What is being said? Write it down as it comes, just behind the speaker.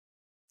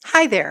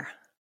Hi there.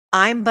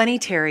 I'm Bunny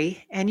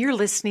Terry, and you're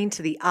listening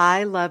to the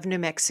I Love New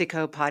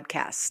Mexico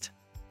podcast.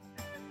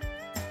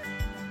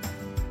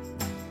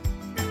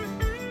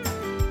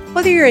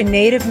 Whether you're a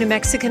native New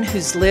Mexican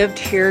who's lived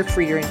here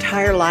for your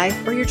entire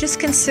life or you're just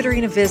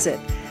considering a visit,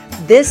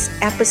 this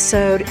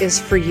episode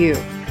is for you.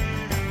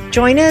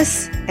 Join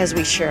us as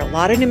we share a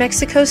lot of New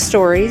Mexico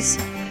stories,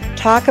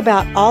 talk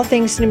about all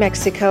things New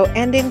Mexico,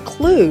 and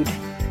include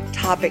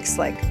topics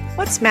like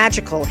what's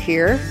magical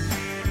here,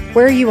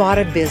 where you ought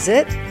to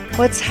visit,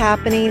 what's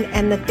happening,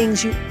 and the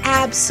things you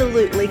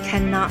absolutely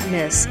cannot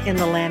miss in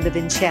the land of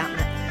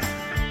enchantment.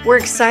 We're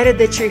excited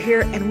that you're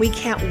here, and we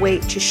can't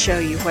wait to show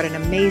you what an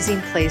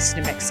amazing place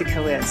New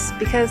Mexico is.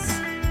 Because,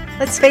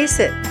 let's face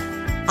it,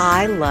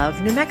 I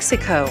love New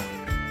Mexico.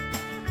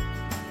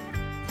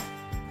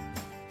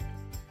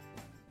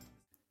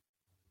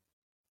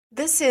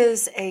 This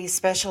is a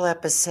special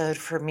episode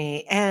for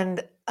me,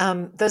 and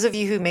those of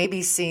you who may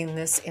be seeing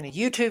this in a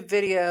YouTube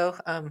video,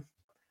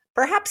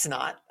 perhaps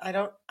not. I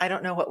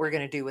don't know what we're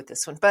going to do with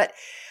this one, but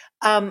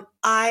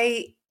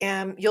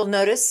you'll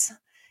notice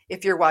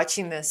if you're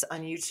watching this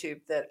on YouTube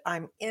that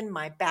I'm in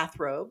my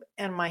bathrobe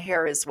and my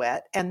hair is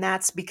wet. And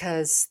that's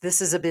because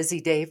this is a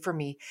busy day for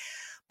me,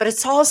 but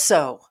it's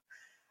also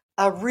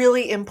a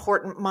really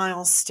important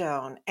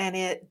milestone, and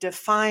it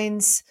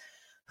defines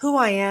who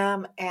I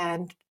am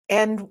and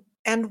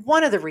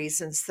one of the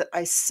reasons that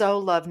I so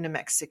love New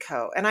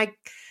Mexico. And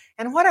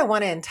what I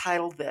want to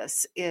entitle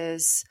this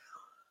is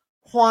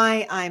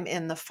why I'm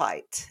in the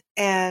fight.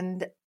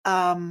 And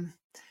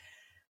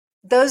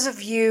those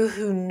of you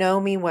who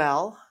know me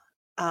well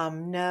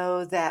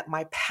know that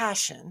my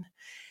passion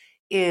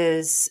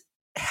is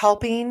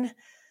helping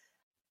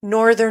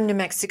northern New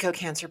Mexico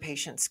cancer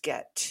patients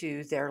get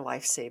to their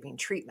life-saving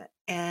treatment.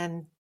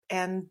 And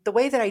the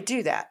way that I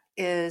do that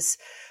is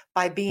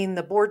by being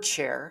the board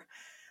chair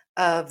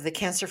of the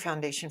Cancer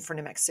Foundation for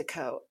New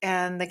Mexico.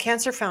 And the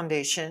Cancer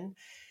Foundation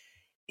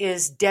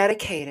is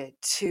dedicated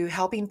to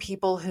helping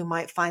people who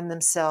might find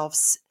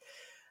themselves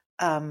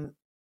in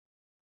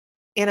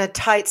a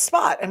tight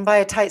spot. And by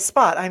a tight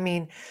spot, I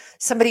mean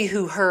somebody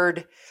who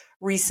heard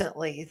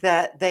recently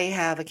that they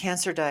have a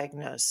cancer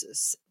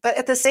diagnosis, but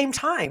at the same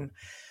time,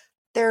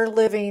 they're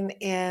living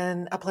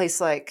in a place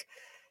like,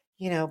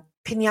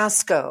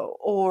 Pinasco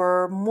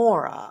or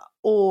Mora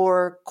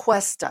or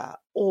Cuesta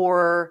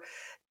or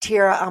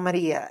Tierra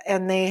Amarilla,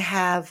 and they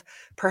have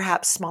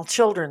perhaps small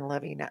children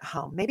living at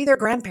home. Maybe their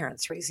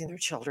grandparents raising their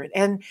children.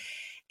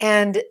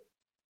 And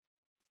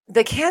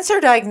the cancer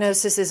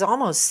diagnosis is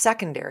almost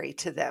secondary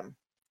to them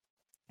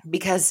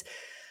because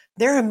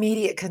their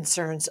immediate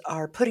concerns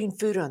are putting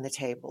food on the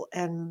table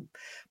and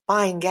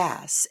buying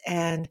gas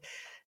and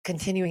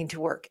continuing to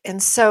work.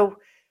 And so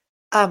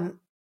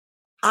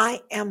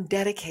I am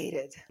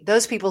dedicated.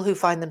 Those people who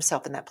find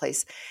themselves in that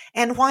place.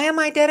 And why am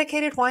I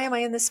dedicated? Why am I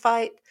in this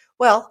fight?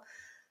 Well,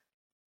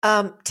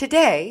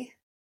 today,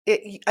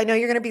 I know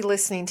you're going to be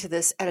listening to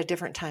this at a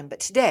different time, but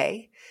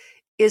today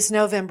is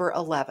November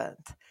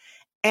 11th.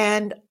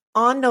 And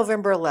on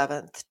November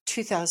 11th,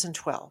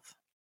 2012,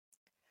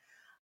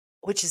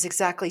 which is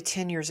exactly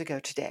 10 years ago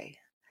today,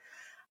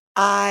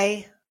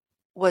 I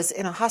was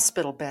in a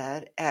hospital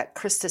bed at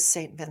Christus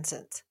St.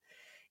 Vincent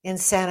in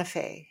Santa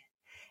Fe.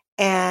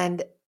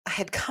 And I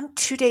had come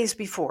 2 days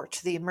before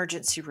to the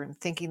emergency room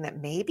thinking that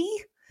maybe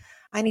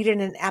I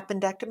needed an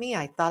appendectomy.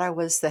 I thought I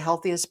was the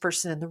healthiest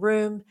person in the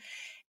room.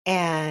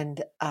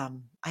 And I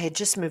had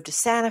just moved to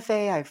Santa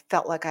Fe. I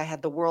felt like I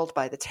had the world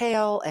by the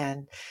tail.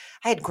 And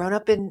I had grown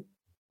up in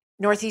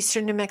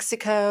northeastern New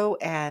Mexico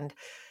and,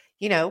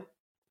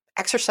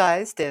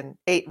 exercised and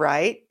ate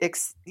right,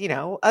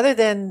 other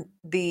than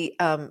the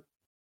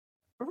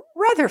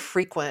rather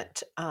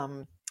frequent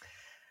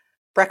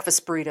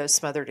breakfast burrito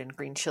smothered in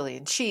green chili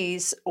and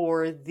cheese,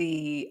 or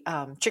the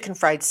chicken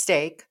fried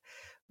steak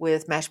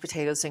with mashed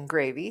potatoes and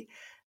gravy.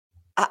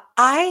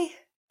 I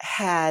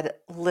had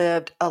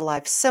lived a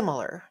life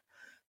similar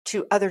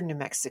to other New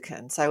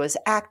Mexicans. I was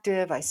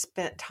active. I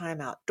spent time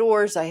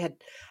outdoors. I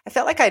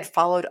felt like I had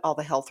followed all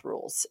the health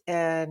rules.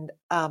 And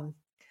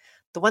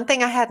the one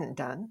thing I hadn't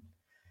done,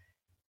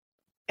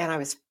 and I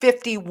was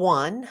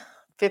 51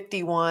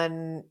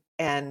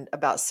 and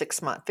about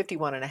 6 months,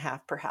 51 and a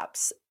half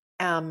perhaps.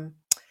 The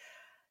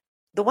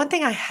one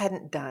thing I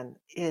hadn't done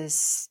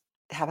is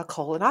have a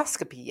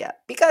colonoscopy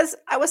yet because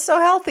I was so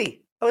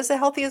healthy. I was the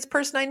healthiest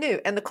person I knew.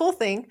 And the cool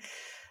thing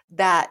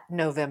that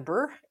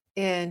November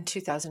in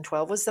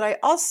 2012 was that I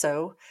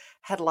also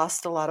had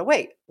lost a lot of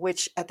weight,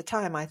 which at the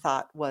time I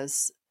thought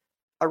was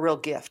a real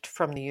gift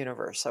from the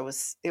universe.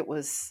 It's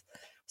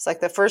like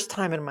the first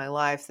time in my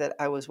life that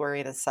I was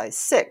wearing a size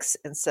 6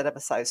 instead of a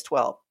size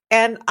 12.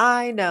 And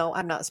I know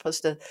I'm not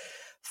supposed to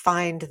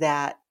find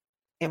that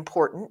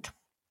important.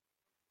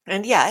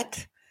 And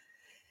yet,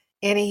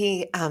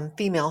 any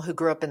female who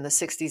grew up in the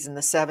 60s and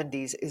the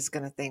 70s is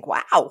going to think,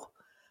 wow,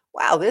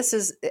 this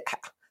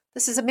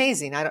is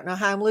amazing. I don't know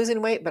how I'm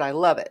losing weight, but I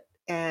love it.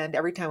 And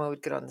every time I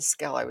would get on the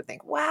scale, I would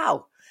think,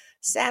 wow,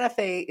 Santa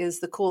Fe is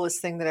the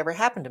coolest thing that ever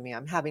happened to me.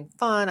 I'm having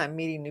fun. I'm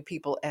meeting new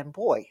people. And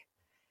boy,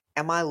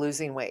 am I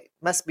losing weight?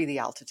 Must be the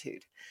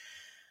altitude.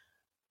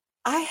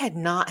 I had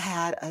not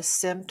had a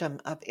symptom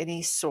of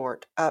any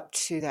sort up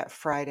to that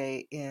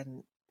Friday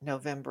in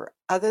November,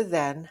 other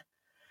than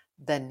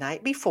the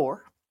night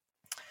before.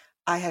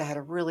 I had had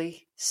a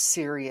really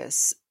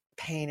serious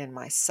pain in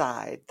my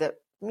side that,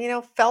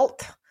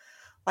 felt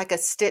like a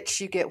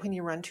stitch you get when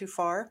you run too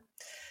far.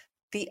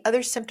 The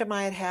other symptom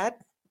I had had,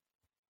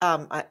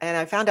 and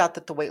I found out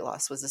that the weight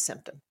loss was a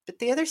symptom, but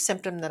the other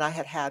symptom that I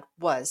had had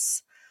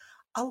was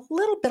a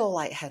little bit of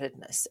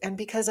lightheadedness. And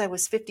because I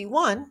was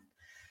 51,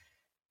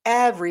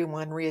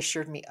 everyone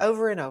reassured me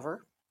over and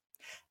over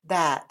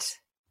that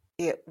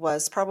it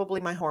was probably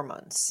my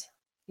hormones.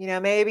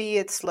 Maybe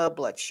it's low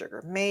blood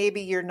sugar.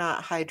 Maybe you're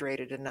not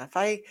hydrated enough.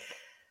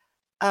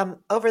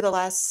 Over the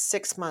last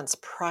 6 months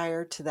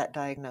prior to that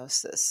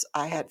diagnosis,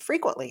 I had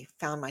frequently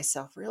found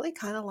myself really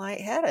kind of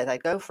lightheaded.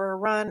 I'd go for a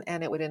run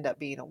and it would end up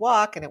being a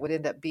walk, and it would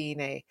end up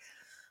being a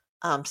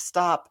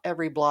stop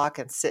every block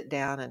and sit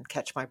down and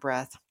catch my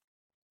breath.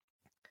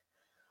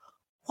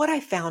 What I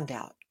found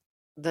out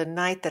the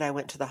night that I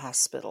went to the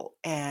hospital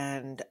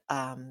and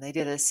they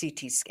did a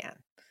CT scan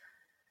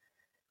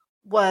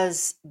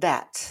was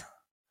that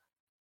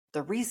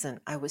the reason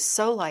I was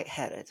so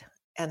lightheaded,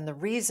 and the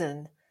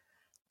reason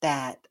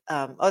that,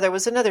 there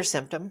was another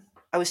symptom.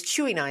 I was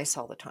chewing ice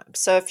all the time.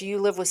 So if you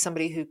live with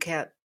somebody who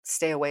can't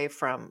stay away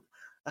from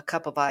a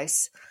cup of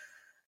ice,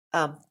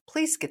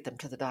 please get them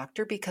to the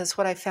doctor, because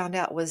what I found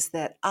out was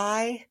that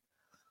I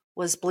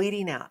was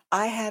bleeding out.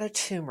 I had a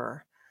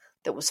tumor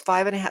that was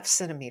 5.5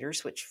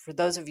 centimeters, which for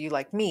those of you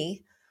like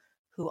me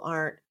who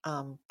aren't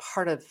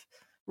part of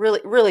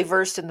really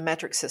versed in the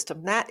metric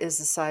system, that is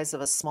the size of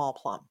a small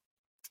plum.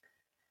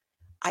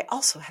 I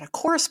also had a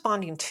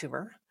corresponding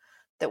tumor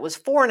that was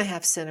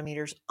 4.5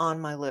 centimeters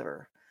on my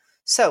liver.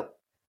 So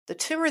the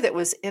tumor that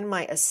was in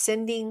my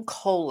ascending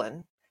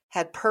colon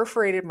had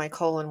perforated my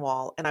colon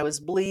wall, and I was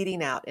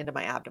bleeding out into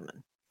my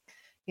abdomen.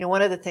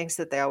 One of the things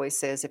that they always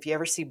say is if you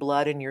ever see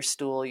blood in your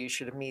stool, you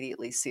should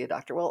immediately see a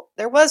doctor. Well,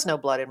 there was no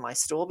blood in my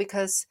stool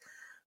because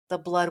the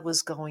blood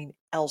was going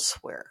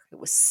elsewhere. It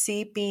was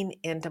seeping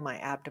into my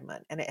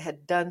abdomen, and it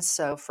had done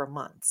so for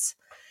months.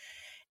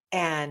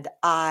 And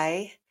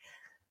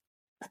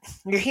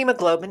your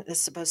hemoglobin is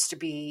supposed to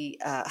be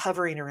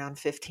hovering around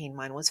 15.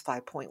 Mine was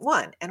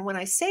 5.1. And when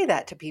I say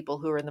that to people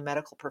who are in the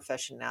medical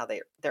profession now,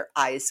 their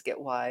eyes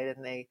get wide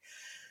and they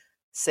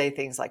say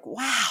things like,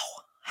 wow,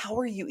 how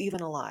are you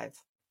even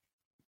alive?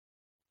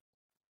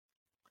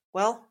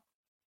 Well,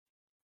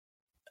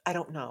 I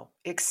don't know,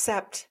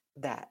 except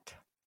that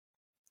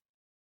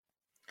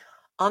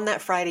on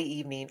that Friday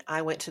evening,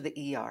 I went to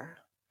the ER.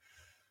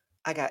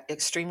 I got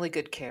extremely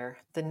good care.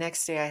 The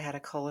next day I had a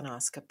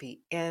colonoscopy.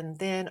 And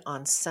then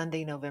on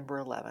Sunday,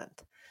 November 11th,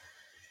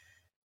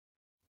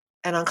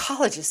 an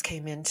oncologist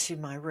came into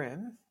my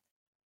room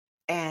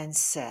and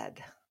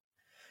said,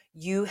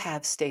 you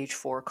have stage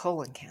 4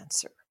 colon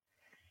cancer.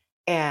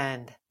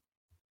 And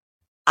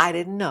I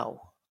didn't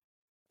know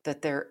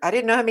I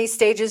didn't know how many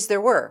stages there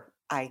were.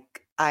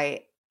 I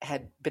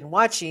had been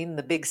watching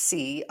The Big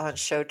C on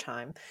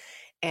Showtime,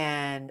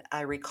 and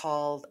I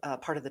recalled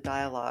part of the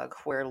dialogue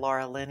where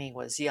Laura Linney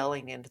was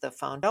yelling into the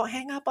phone, don't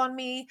hang up on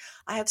me.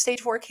 I have stage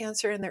 4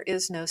 cancer and there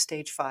is no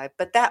stage 5.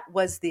 But that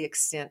was the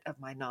extent of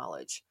my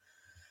knowledge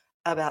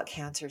about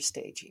cancer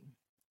staging.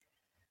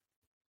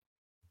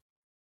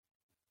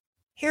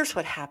 Here's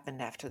what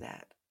happened after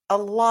that. A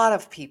lot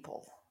of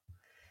people,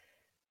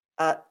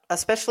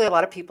 especially a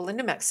lot of people in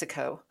New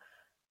Mexico,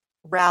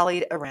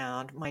 rallied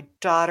around my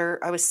daughter.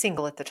 I was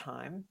single at the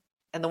time.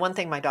 And the one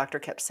thing my doctor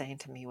kept saying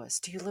to me was,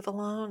 do you live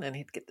alone? And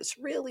he'd get this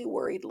really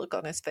worried look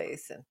on his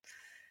face.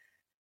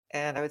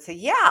 And I would say,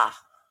 yeah,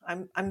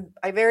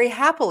 I very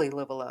happily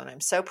live alone.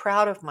 I'm so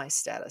proud of my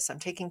status. I'm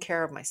taking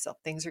care of myself.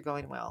 Things are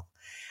going well.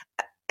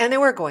 And they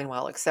were going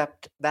well,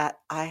 except that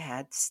I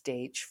had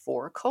stage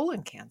 4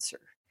 colon cancer.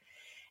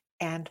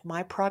 And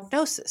my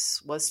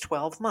prognosis was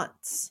 12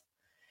 months.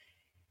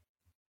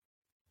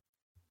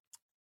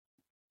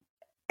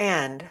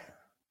 And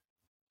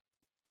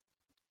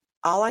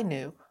all I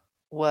knew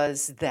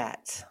was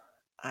that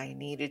I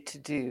needed to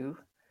do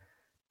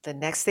the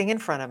next thing in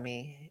front of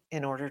me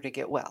in order to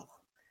get well,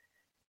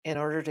 in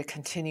order to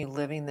continue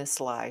living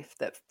this life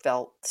that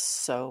felt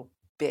so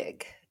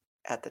big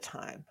at the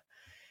time.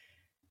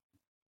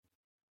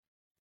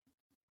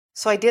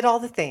 So I did all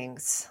the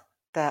things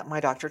that my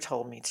doctor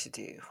told me to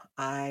do.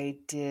 I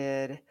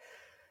did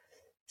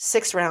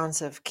 6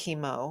 rounds of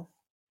chemo,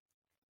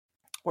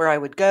 where I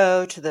would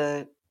go to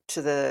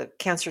the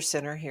cancer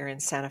center here in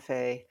Santa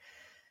Fe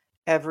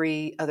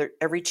every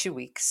 2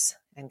 weeks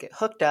and get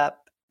hooked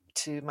up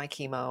to my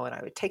chemo, and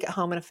I would take it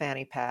home in a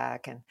fanny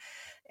pack,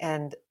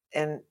 and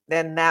then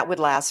that would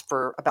last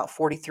for about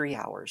 43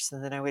 hours,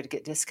 and then I would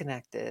get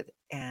disconnected,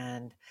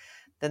 and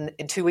then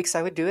in 2 weeks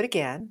I would do it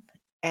again.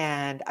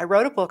 And I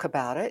wrote a book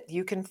about it.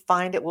 You can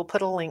find it. We'll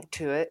put a link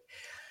to it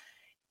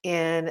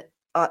in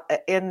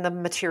the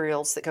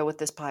materials that go with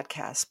this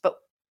podcast. But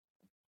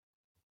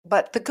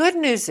But the good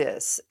news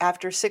is,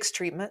 after 6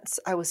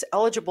 treatments, I was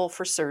eligible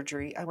for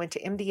surgery. I went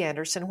to MD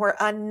Anderson, where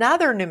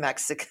another New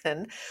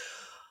Mexican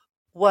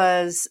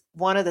was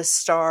one of the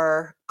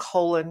star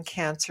colon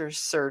cancer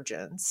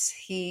surgeons.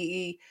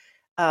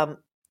 Um,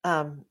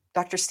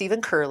 Dr.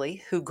 Stephen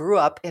Curley, who grew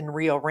up in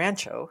Rio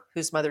Rancho,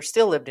 whose mother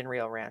still lived in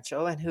Rio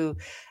Rancho, and who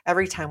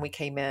every time we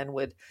came in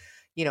would,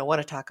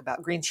 want to talk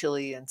about green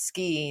chili and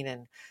skiing.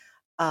 And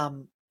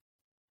um,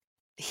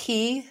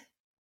 he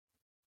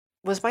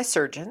was my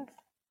surgeon.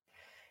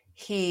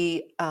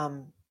 He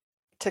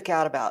took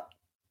out about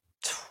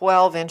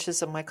 12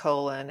 inches of my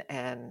colon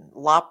and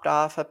lopped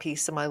off a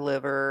piece of my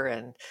liver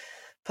and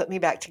put me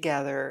back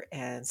together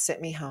and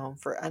sent me home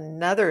for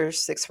another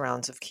 6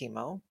 rounds of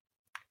chemo.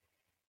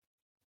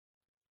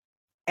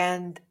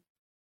 And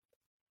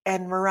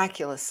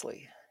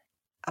miraculously,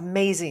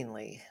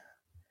 amazingly,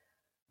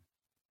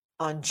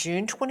 on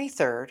June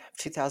 23rd,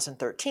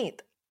 2013,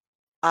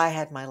 I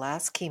had my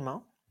last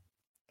chemo.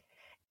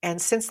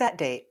 And since that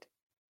date,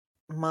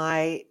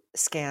 my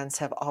scans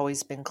have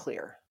always been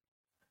clear.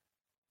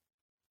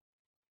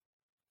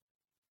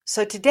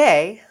 So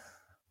today,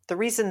 the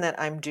reason that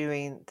I'm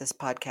doing this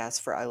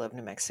podcast for I Love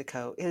New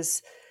Mexico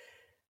is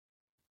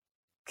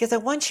because I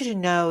want you to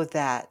know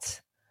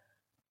that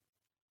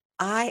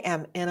I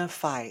am in a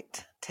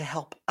fight to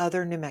help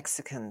other New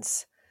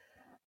Mexicans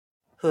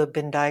who have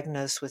been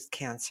diagnosed with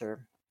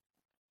cancer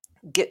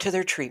get to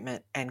their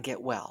treatment and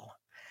get well.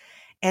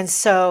 And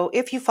so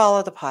if you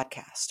follow the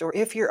podcast or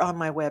if you're on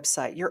my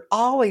website, you're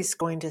always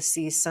going to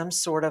see some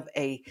sort of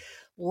a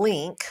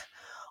link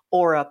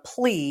or a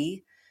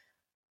plea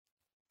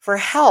for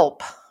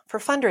help, for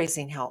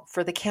fundraising help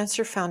for the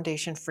Cancer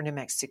Foundation for New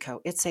Mexico.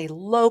 It's a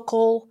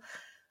local,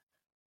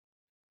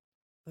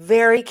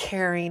 very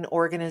caring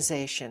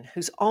organization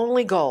whose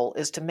only goal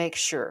is to make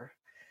sure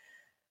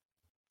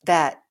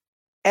that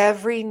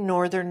every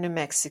northern New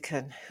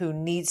Mexican who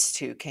needs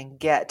to can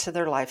get to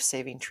their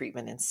life-saving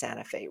treatment in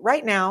Santa Fe.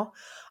 Right now,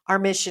 our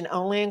mission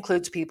only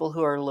includes people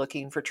who are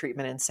looking for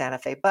treatment in Santa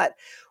Fe, but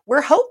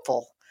we're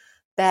hopeful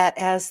that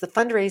as the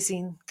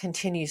fundraising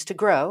continues to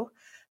grow,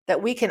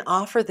 that we can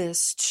offer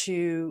this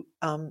to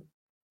New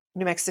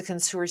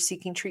Mexicans who are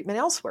seeking treatment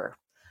elsewhere.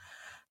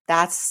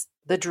 That's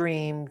the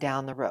dream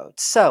down the road.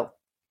 So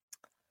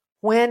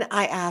when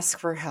I ask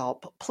for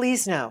help,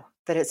 please know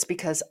that it's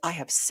because I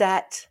have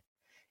sat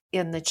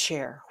in the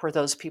chair where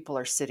those people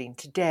are sitting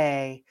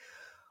today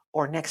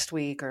or next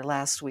week or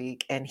last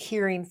week and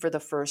hearing for the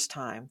first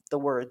time the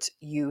words,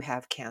 "You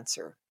have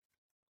cancer."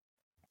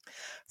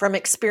 From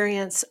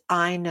experience,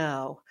 I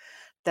know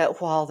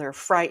that while they're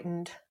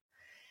frightened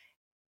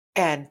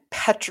and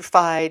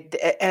petrified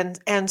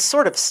and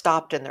sort of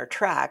stopped in their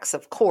tracks,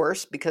 of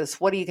course, because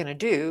what are you going to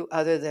do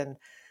other than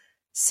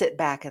sit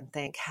back and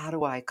think, how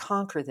do I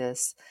conquer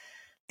this?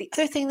 The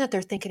other thing that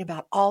they're thinking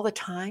about all the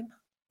time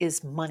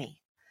is money.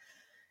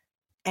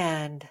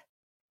 And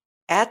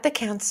at the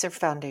Cancer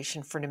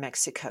Foundation for New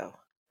Mexico,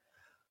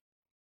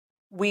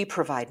 we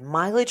provide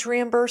mileage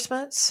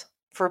reimbursements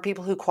for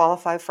people who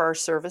qualify for our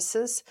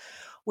services.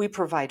 We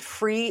provide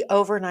free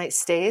overnight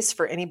stays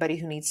for anybody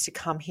who needs to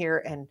come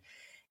here and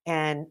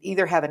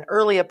either have an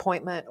early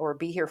appointment or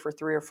be here for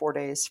 3 or 4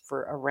 days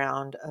for a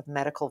round of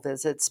medical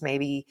visits.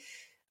 Maybe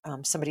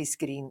somebody's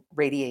getting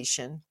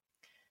radiation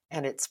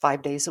and it's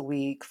 5 days a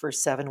week for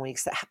 7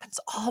 weeks. That happens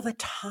all the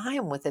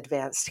time with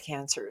advanced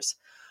cancers.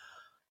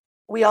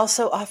 We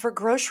also offer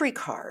grocery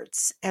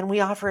cards, and we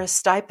offer a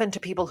stipend to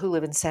people who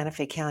live in Santa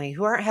Fe County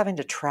who aren't having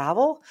to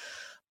travel,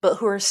 but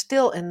who are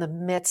still in the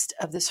midst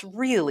of this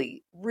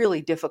really,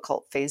 really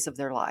difficult phase of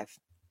their life.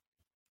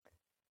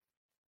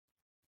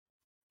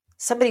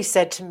 Somebody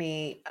said to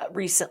me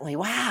recently,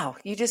 wow,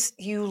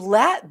 you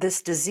let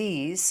this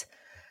disease,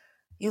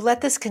 you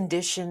let this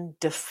condition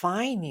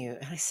define you.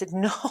 And I said,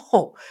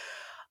 no,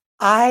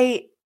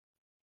 I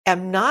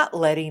am not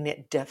letting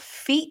it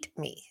defeat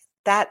me.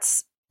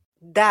 That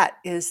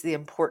is the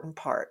important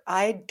part.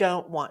 I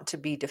don't want to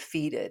be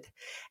defeated,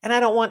 and I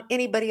don't want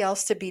anybody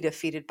else to be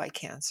defeated by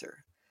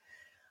cancer.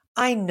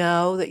 I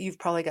know that you've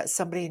probably got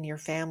somebody in your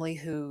family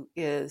who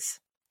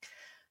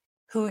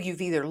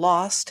you've either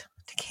lost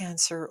to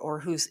cancer or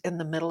who's in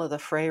the middle of the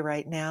fray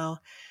right now.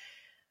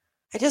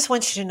 I just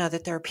want you to know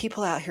that there are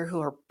people out here who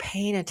are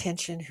paying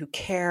attention, who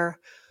care,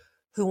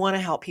 who want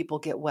to help people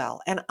get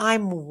well, and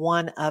I'm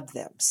one of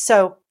them.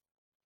 So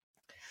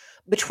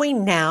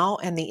between now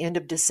and the end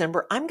of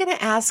December, I'm going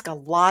to ask a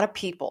lot of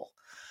people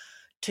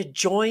to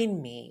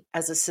join me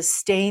as a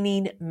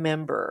sustaining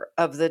member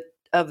of the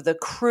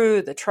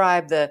crew, the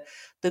tribe, the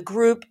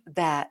group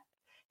that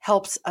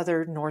helps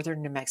other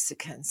northern New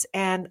Mexicans.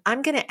 And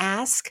I'm going to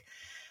ask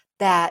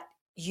that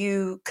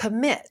you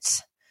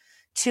commit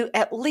to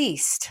at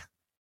least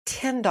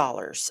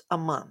 $10 a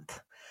month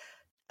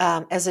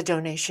as a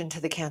donation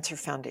to the Cancer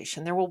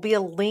Foundation. There will be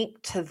a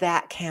link to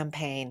that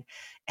campaign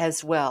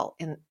as well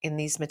in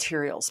these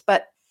materials.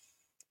 But,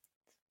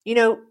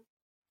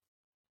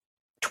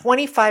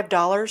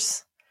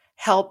 $25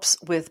 helps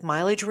with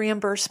mileage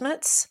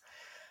reimbursements.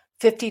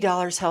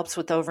 $50 helps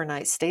with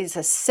overnight stays. A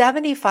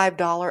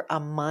 $75 a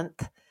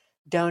month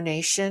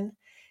donation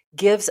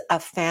gives a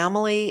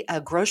family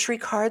a grocery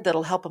card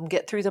that'll help them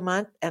get through the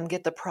month and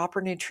get the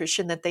proper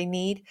nutrition that they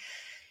need.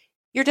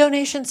 Your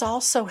donations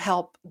also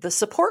help the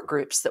support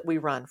groups that we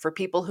run for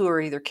people who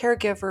are either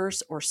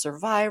caregivers or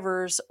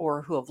survivors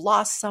or who have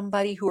lost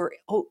somebody who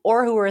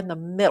are in the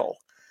middle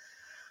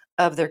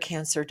of their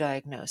cancer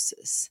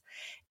diagnosis.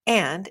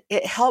 And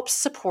it helps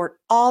support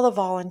all the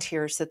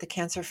volunteers that the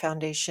Cancer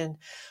Foundation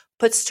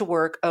puts to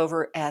work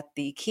over at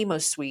the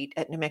chemo suite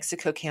at New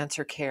Mexico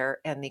Cancer Care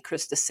and the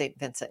Christus St.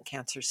 Vincent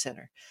Cancer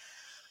Center.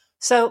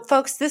 So,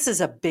 folks, this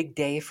is a big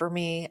day for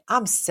me.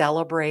 I'm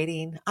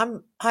celebrating.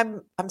 I'm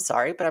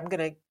sorry, but I'm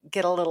going to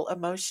get a little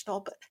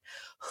emotional, but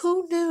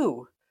who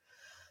knew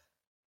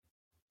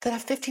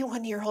that a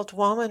 51-year-old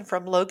woman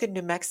from Logan,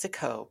 New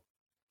Mexico,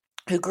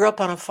 who grew up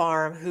on a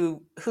farm,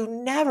 who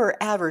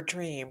never ever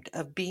dreamed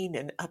of being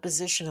in a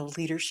position of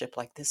leadership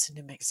like this in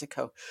New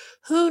Mexico,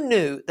 who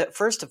knew that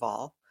first of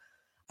all,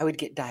 I would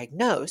get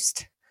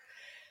diagnosed,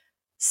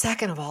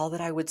 second of all,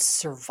 that I would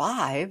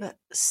survive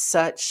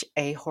such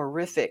a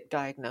horrific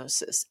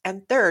diagnosis,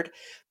 and third,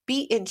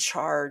 be in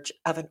charge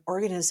of an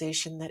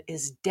organization that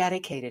is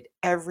dedicated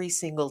every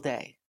single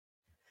day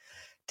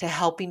to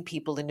helping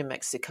people in New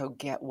Mexico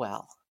get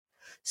well.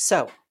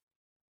 So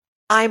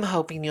I'm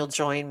hoping you'll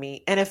join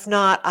me. And if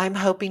not, I'm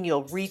hoping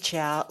you'll reach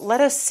out.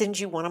 Let us send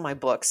you one of my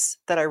books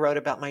that I wrote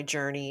about my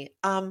journey.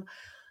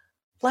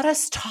 Let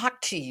us talk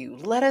to you.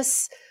 Let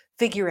us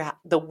figure out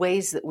the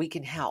ways that we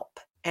can help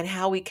and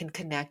how we can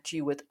connect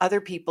you with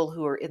other people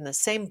who are in the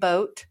same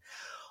boat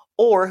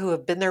or who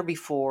have been there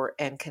before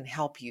and can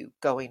help you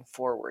going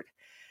forward.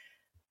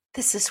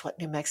 This is what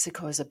New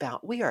Mexico is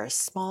about. We are a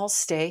small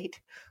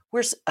state.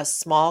 We're a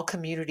small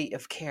community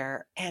of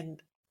care. And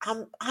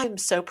I'm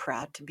so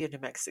proud to be a New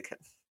Mexican.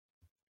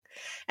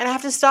 And I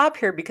have to stop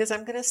here because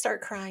I'm going to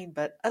start crying,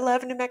 but I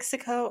love New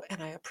Mexico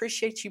and I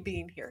appreciate you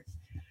being here.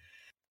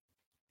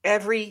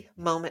 Every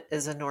moment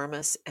is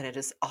enormous and it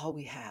is all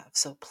we have.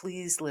 So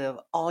please live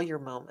all your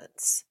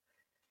moments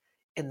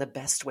in the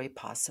best way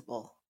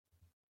possible.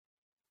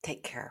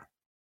 Take care.